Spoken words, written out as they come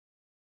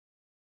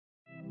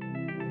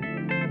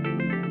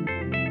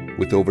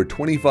With over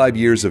 25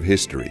 years of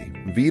history,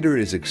 Veeder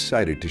is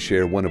excited to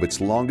share one of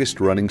its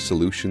longest-running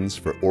solutions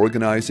for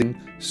organizing,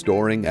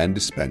 storing, and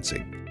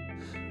dispensing: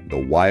 the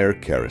wire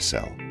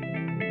carousel.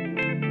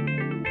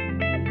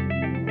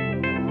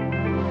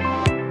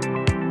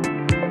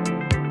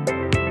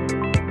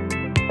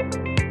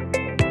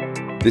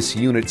 This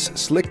unit's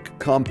slick,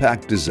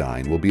 compact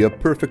design will be a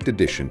perfect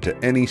addition to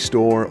any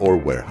store or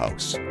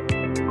warehouse.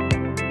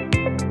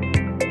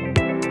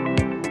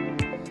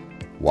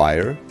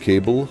 Wire,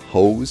 cable,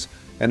 hose,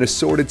 and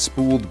assorted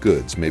spooled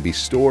goods may be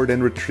stored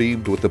and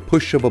retrieved with the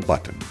push of a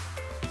button.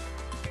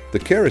 The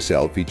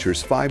carousel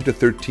features 5 to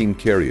 13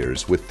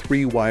 carriers with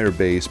 3 wire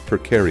bays per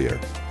carrier.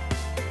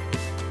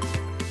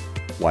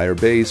 Wire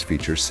bays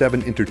feature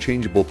 7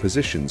 interchangeable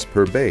positions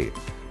per bay,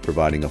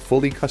 providing a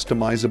fully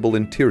customizable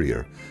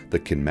interior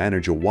that can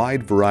manage a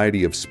wide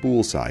variety of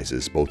spool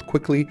sizes both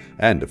quickly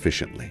and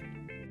efficiently.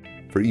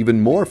 For even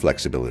more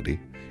flexibility,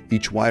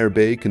 each wire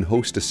bay can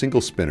host a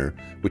single spinner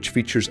which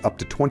features up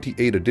to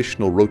 28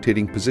 additional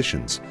rotating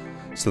positions,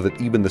 so that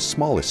even the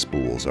smallest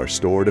spools are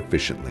stored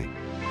efficiently.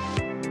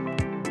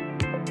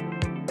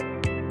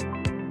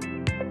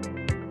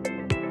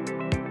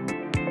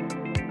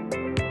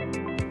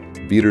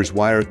 Veeder's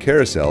wire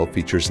carousel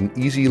features an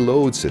easy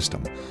load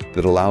system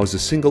that allows a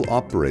single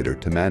operator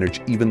to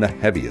manage even the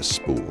heaviest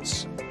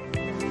spools.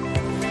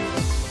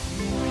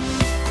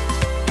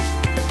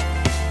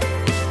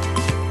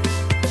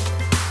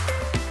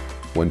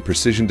 When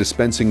precision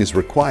dispensing is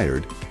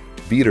required,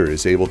 Veeder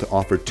is able to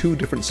offer 2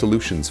 different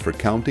solutions for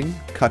counting,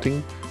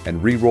 cutting,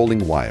 and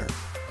re-rolling wire.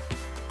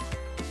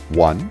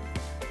 1.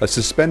 A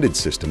suspended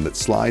system that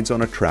slides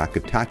on a track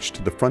attached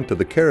to the front of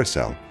the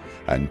carousel,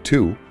 and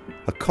 2.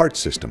 A cart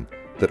system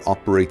that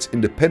operates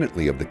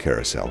independently of the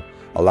carousel,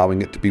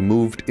 allowing it to be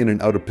moved in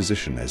and out of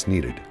position as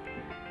needed.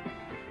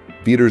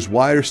 Veeder's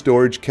wire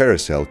storage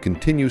carousel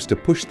continues to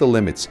push the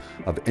limits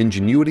of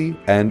ingenuity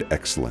and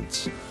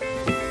excellence.